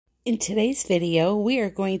In today's video, we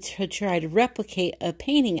are going to try to replicate a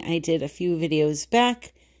painting I did a few videos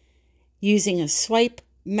back using a swipe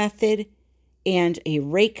method and a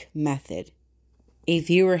rake method. A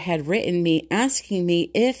viewer had written me asking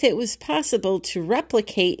me if it was possible to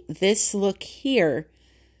replicate this look here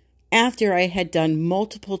after I had done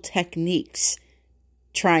multiple techniques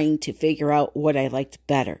trying to figure out what I liked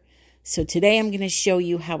better. So today I'm going to show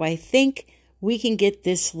you how I think we can get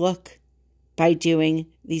this look by doing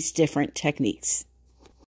these different techniques.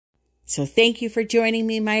 So thank you for joining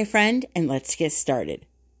me, my friend, and let's get started.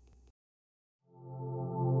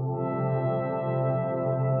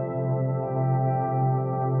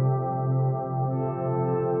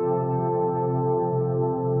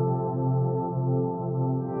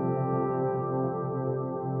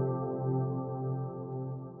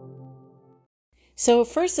 So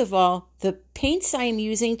first of all, the paints I'm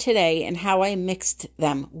using today and how I mixed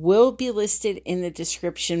them will be listed in the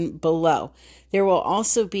description below. There will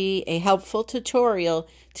also be a helpful tutorial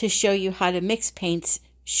to show you how to mix paints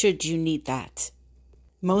should you need that.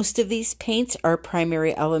 Most of these paints are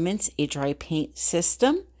primary elements, a dry paint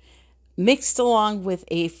system, mixed along with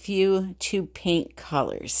a few tube paint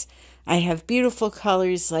colors. I have beautiful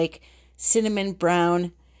colors like cinnamon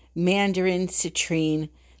brown, mandarin citrine,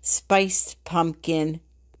 spiced pumpkin,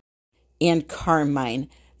 and carmine.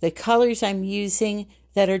 The colors I'm using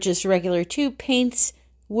that are just regular tube paints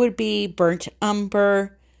would be burnt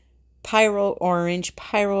umber, pyro orange,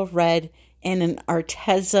 pyro red, and an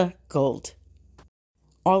Arteza gold.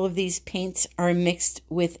 All of these paints are mixed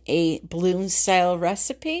with a bloom style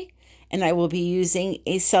recipe, and I will be using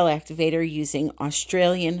a cell activator using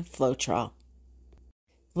Australian Floetrol.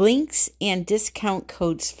 Links and discount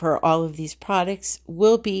codes for all of these products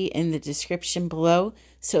will be in the description below,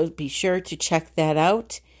 so be sure to check that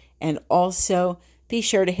out. And also be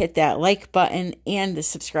sure to hit that like button and the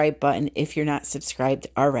subscribe button if you're not subscribed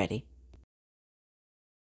already.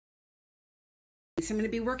 So I'm going to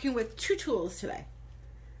be working with two tools today.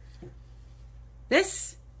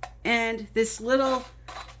 This and this little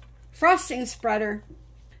frosting spreader.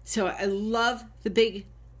 So I love the big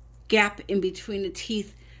gap in between the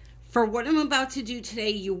teeth. For what I'm about to do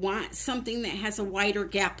today, you want something that has a wider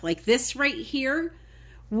gap. Like this right here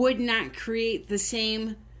would not create the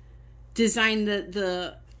same design.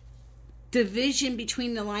 The division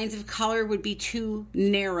between the lines of color would be too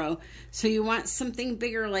narrow. So you want something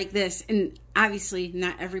bigger like this. And obviously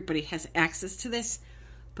not everybody has access to this,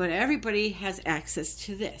 but everybody has access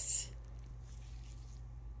to this.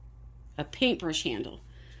 A paintbrush handle.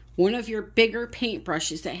 One of your bigger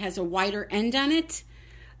paintbrushes that has a wider end on it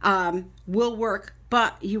will work,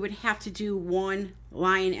 but you would have to do one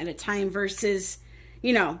line at a time versus,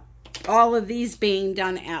 you know, all of these being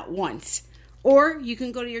done at once. Or you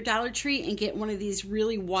can go to your Dollar Tree and get one of these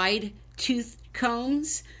really wide tooth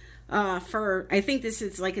combs for, I think this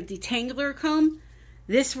is like a detangler comb.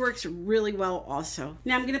 This works really well also.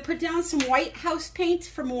 Now I'm going to put down some white house paint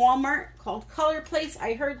from Walmart called Color Place.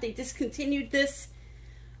 I heard they discontinued this.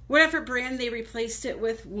 Whatever brand they replaced it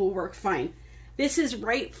with will work fine. This is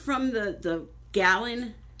right from the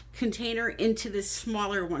gallon container into this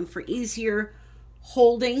smaller one for easier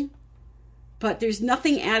holding. But there's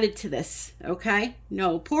nothing added to this, okay?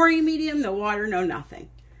 No pouring medium, no water, no nothing.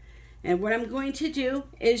 And what I'm going to do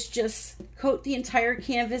is just coat the entire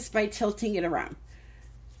canvas by tilting it around.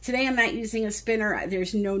 Today I'm not using a spinner.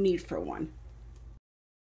 There's no need for one.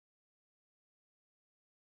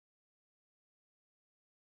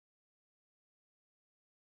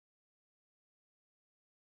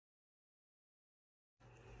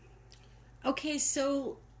 Okay,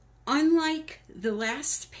 so unlike the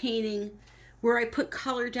last painting where I put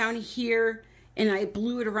color down here and I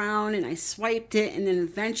blew it around and I swiped it and then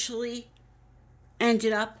eventually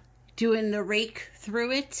ended up doing the rake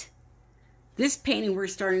through it, this painting we're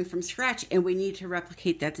starting from scratch and we need to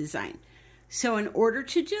replicate that design. So in order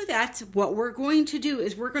to do that, what we're going to do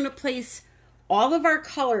is we're going to place all of our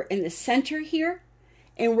color in the center here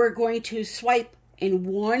and we're going to swipe in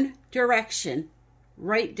one direction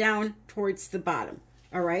right down towards the bottom.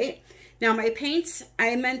 All right. Now my paints,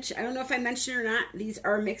 I don't know if I mentioned or not, these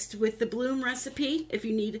are mixed with the bloom recipe. If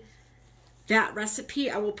you need that recipe,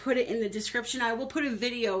 I will put it in the description. I will put a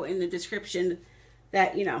video in the description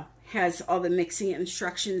that, you know, has all the mixing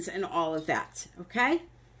instructions and all of that. Okay.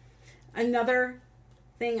 Another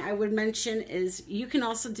thing I would mention is you can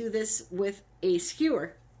also do this with a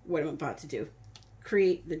skewer. What I'm about to do,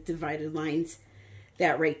 create the divided lines,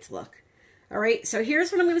 that raked look. All right, so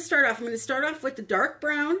here's what I'm going to start off. I'm going to start off with the dark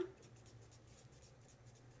brown.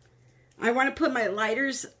 I want to put my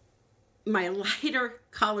lighter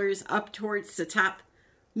colors up towards the top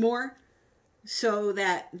more so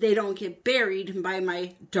that they don't get buried by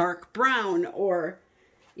my dark brown or,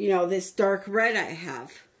 you know, this dark red I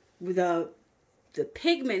have. The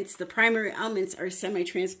pigments, the primary elements, are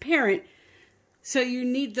semi-transparent, so you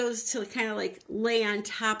need those to kind of like lay on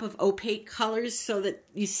top of opaque colors so that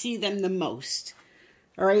you see them the most.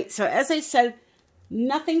 All right, so as I said,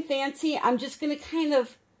 nothing fancy. I'm just going to kind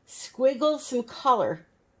of squiggle some color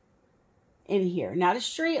in here. Not a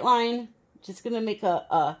straight line, just going to make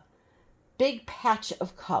a big patch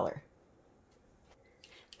of color.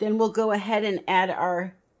 Then we'll go ahead and add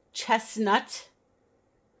our chestnut.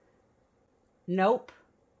 Nope.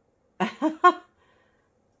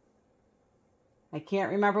 I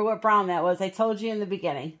can't remember what brown that was. I told you in the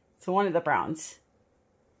beginning. It's one of the browns.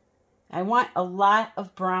 I want a lot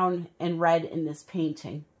of brown and red in this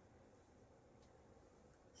painting.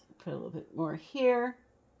 So put a little bit more here.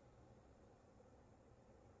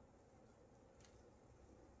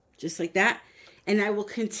 Just like that. And I will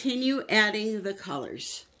continue adding the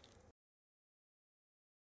colors.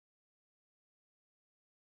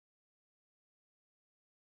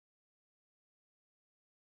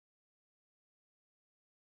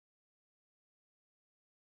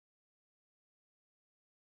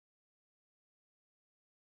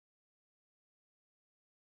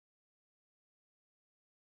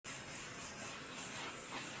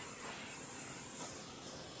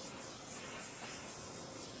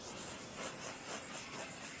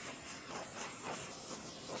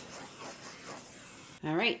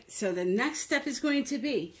 All right, so the next step is going to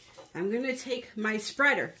be, I'm going to take my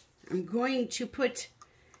spreader. I'm going to put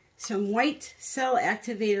some white cell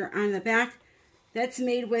activator on the back. That's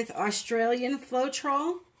made with Australian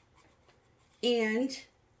Floetrol and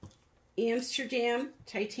Amsterdam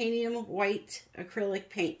titanium white acrylic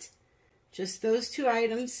paint. Just those two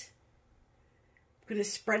items. I'm going to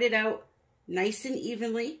spread it out nice and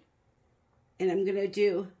evenly, and I'm going to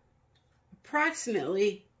do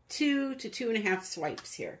approximately 2 to 2.5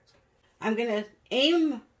 swipes here. I'm going to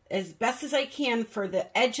aim as best as I can for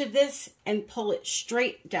the edge of this and pull it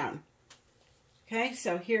straight down. Okay,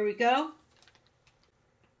 so here we go.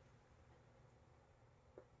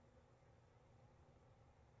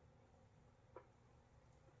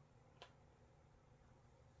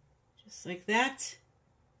 Just like that.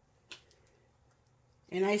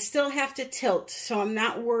 And I still have to tilt, so I'm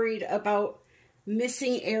not worried about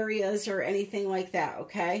missing areas or anything like that,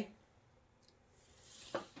 okay?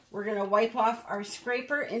 We're going to wipe off our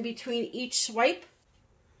scraper in between each swipe.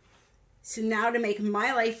 So now to make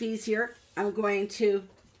my life easier, I'm going to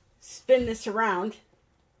spin this around.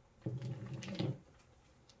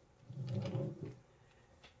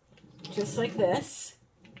 Just like this.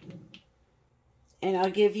 And I'll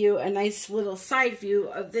give you a nice little side view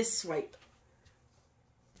of this swipe.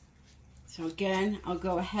 So again, I'll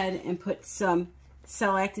go ahead and put some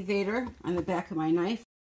cell activator on the back of my knife.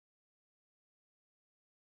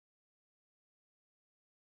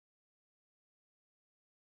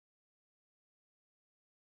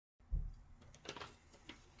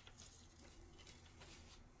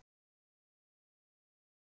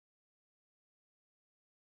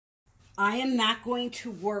 I am not going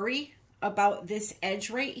to worry about this edge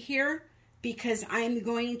right here because I'm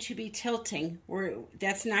going to be tilting.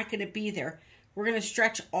 That's not going to be there. We're going to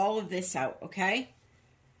stretch all of this out, okay?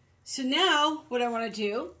 So now what I want to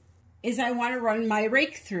do is I want to run my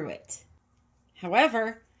rake through it.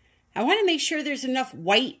 However, I want to make sure there's enough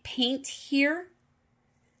white paint here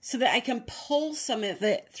so that I can pull some of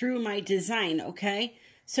it through my design, okay?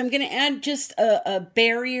 So I'm going to add just a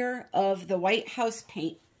barrier of the white house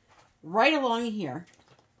paint right along here,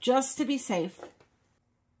 just to be safe.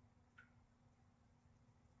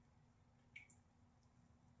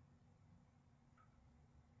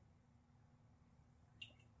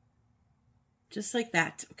 Just like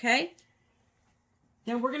that, okay?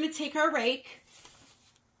 Then we're going to take our rake,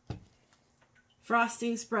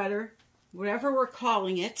 frosting spreader, whatever we're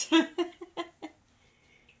calling it,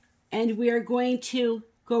 and we are going to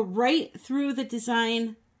go right through the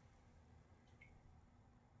design.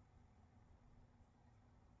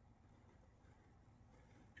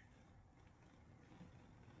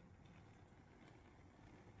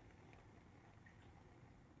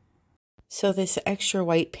 So this extra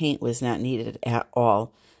white paint was not needed at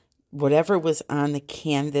all. Whatever was on the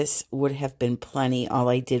canvas would have been plenty. All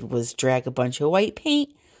I did was drag a bunch of white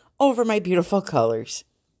paint over my beautiful colors.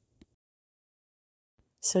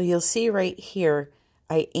 So you'll see right here,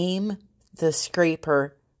 I aim the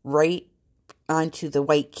scraper right onto the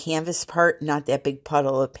white canvas part, not that big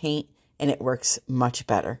puddle of paint, and it works much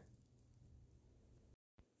better.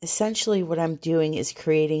 Essentially what I'm doing is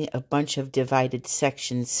creating a bunch of divided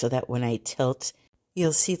sections so that when I tilt,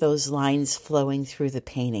 you'll see those lines flowing through the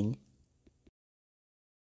painting.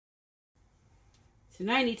 So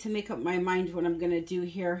now I need to make up my mind what I'm going to do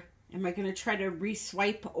here. Am I going to try to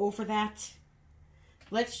re-swipe over that?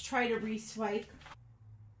 Let's try to re-swipe.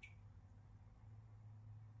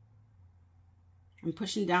 I'm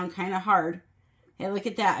pushing down kind of hard. Hey, look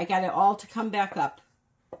at that. I got it all to come back up.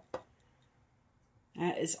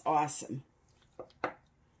 That is awesome.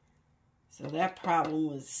 So that problem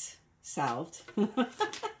was solved.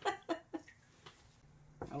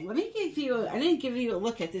 Oh, let me give you, I didn't give you a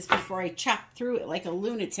look at this before I chopped through it like a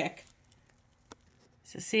lunatic.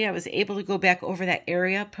 So see, I was able to go back over that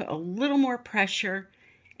area, put a little more pressure,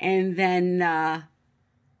 and then,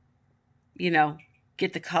 you know,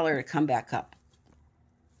 get the color to come back up.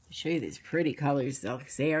 I'll show you these pretty colors though,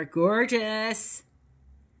 because they are gorgeous.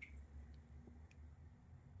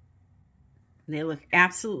 And they look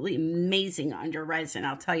absolutely amazing under resin,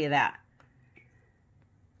 I'll tell you that.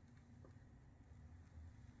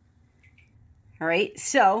 All right,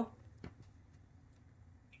 so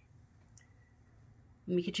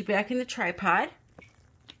let me get you back in the tripod.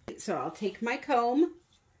 So I'll take my comb,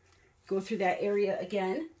 go through that area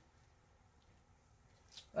again.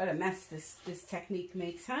 What a mess this technique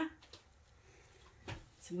makes, huh?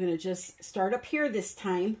 So I'm going to just start up here this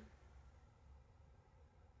time.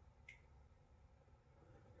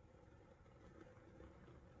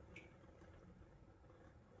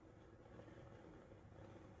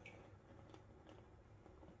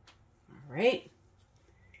 All right.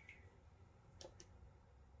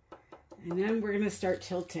 And then we're going to start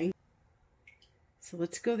tilting. So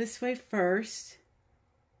let's go this way first.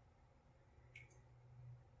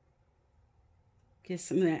 Get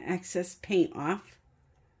some of that excess paint off.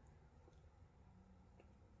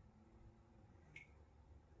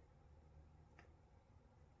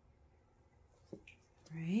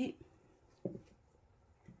 Right.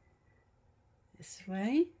 This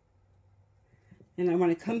way. And I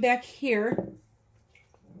want to come back here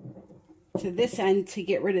to this end to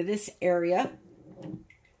get rid of this area. So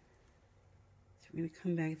we're going to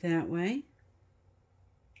come back that way.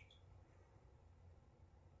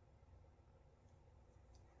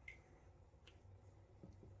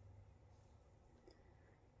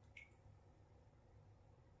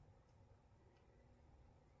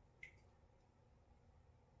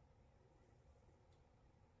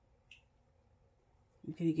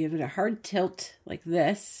 I'm going to give it a hard tilt like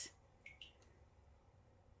this.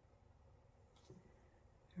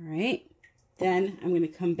 All right. Then I'm going to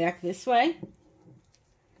come back this way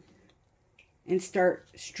and start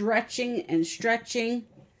stretching and stretching,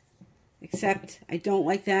 except I don't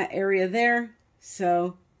like that area there.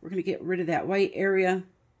 So we're going to get rid of that white area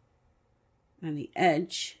on the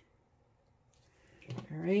edge.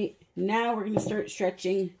 All right. Now we're going to start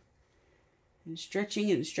stretching and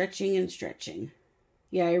stretching and stretching and stretching.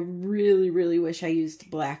 Yeah, I really, really wish I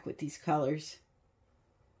used black with these colors.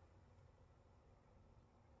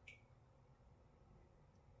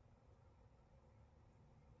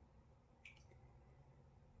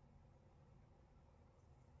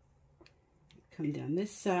 Come down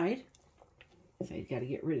this side. So you got to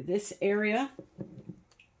get rid of this area.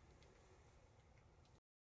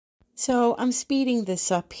 So I'm speeding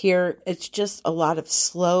this up here. It's just a lot of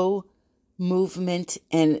slow movement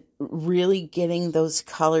and really getting those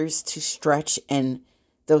colors to stretch, and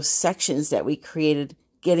those sections that we created,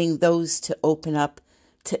 getting those to open up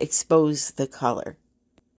to expose the color.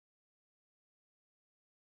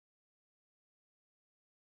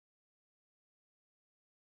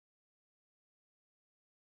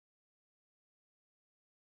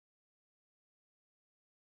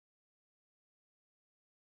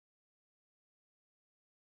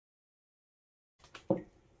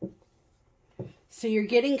 So you're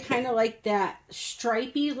getting kind of like that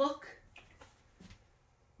stripey look.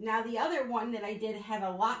 Now the other one that I did had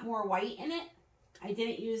a lot more white in it. I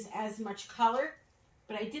didn't use as much color,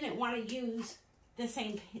 but I didn't want to use the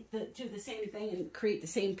same, do the same thing and create the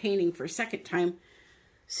same painting for a second time.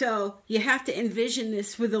 So you have to envision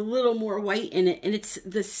this with a little more white in it, and it's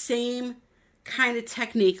the same kind of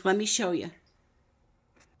technique. Let me show you.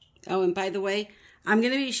 Oh, and by the way, I'm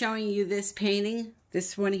going to be showing you this painting,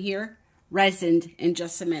 this one here, resined, in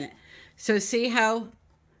just a minute. So see how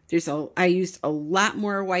I used a lot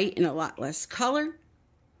more white and a lot less color.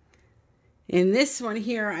 In this one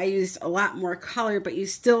here, I used a lot more color, but you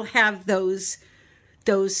still have those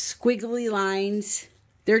squiggly lines.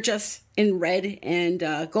 They're just in red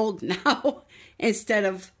and gold now instead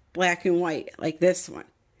of black and white like this one.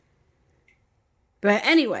 But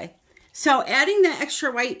anyway, So adding the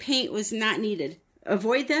extra white paint was not needed.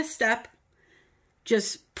 Avoid that step.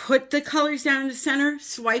 Just put the colors down in the center,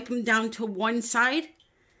 swipe them down to one side.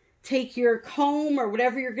 Take your comb or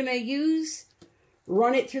whatever you're going to use,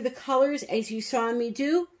 run it through the colors as you saw me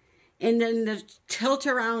do, and then tilt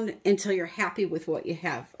around until you're happy with what you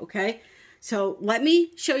have, okay? So let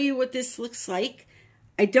me show you what this looks like.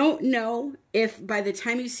 I don't know if by the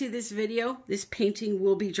time you see this video, this painting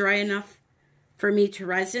will be dry enough for me to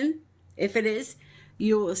resin. If it is,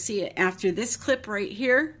 you will see it after this clip right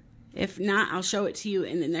here. If not, I'll show it to you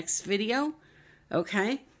in the next video,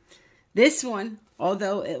 okay? This one,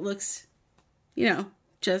 although it looks, you know,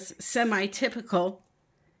 just semi-typical,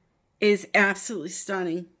 is absolutely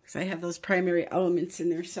stunning because I have those primary elements in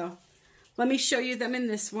there. So let me show you them in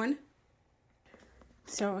this one.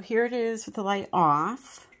 So here it is with the light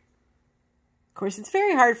off. Of course, it's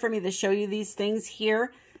very hard for me to show you these things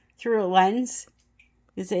here through a lens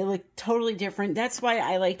because they look totally different. That's why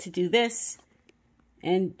I like to do this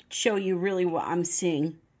and show you really what I'm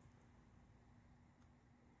seeing.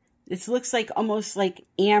 This looks like almost like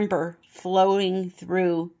amber flowing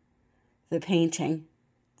through the painting.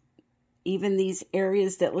 Even these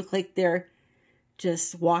areas that look like they're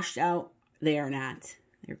just washed out, they are not.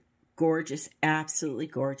 They're gorgeous, absolutely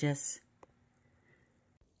gorgeous.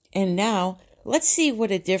 And now, let's see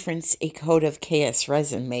what a difference a coat of KS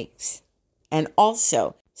resin makes. And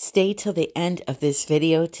also, stay till the end of this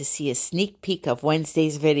video to see a sneak peek of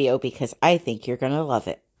Wednesday's video because I think you're going to love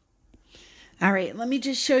it. All right, let me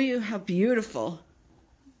just show you how beautiful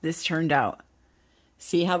this turned out.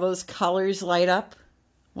 See how those colors light up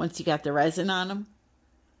once you got the resin on them?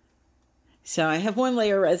 So I have one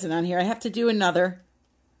layer of resin on here. I have to do another.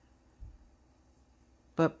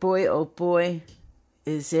 But boy, oh boy,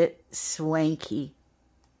 is it swanky.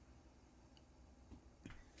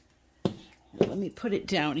 Let me put it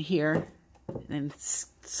down here and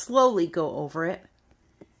slowly go over it.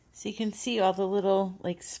 So you can see all the little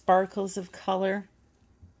like sparkles of color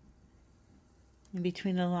in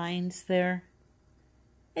between the lines there.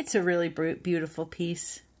 It's a really beautiful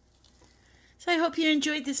piece. So I hope you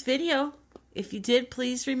enjoyed this video. If you did,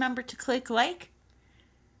 please remember to click like.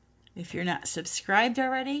 If you're not subscribed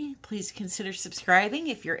already, please consider subscribing.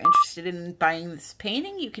 If you're interested in buying this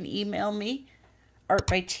painting, you can email me,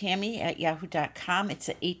 artbytammy@yahoo.com. It's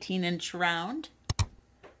an 18-inch round.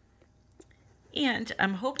 And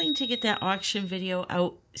I'm hoping to get that auction video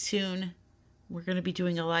out soon. We're going to be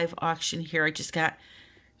doing a live auction here. I just got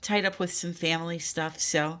tied up with some family stuff,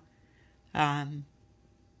 so that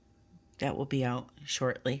will be out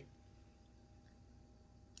shortly.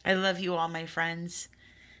 I love you all, my friends.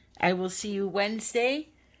 I will see you Wednesday,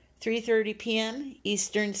 3:30 p.m.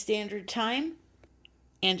 Eastern Standard Time.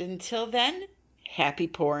 And until then, happy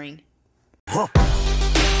pouring.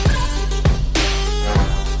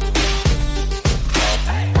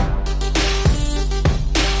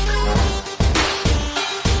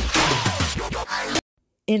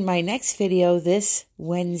 In my next video, this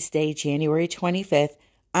Wednesday, January 25th,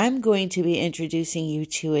 I'm going to be introducing you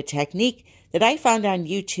to a technique that I found on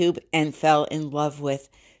YouTube and fell in love with.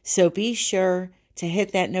 So be sure to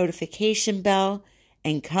hit that notification bell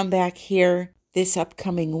and come back here this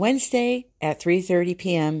upcoming Wednesday at 3:30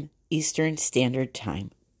 p.m. Eastern Standard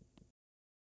Time.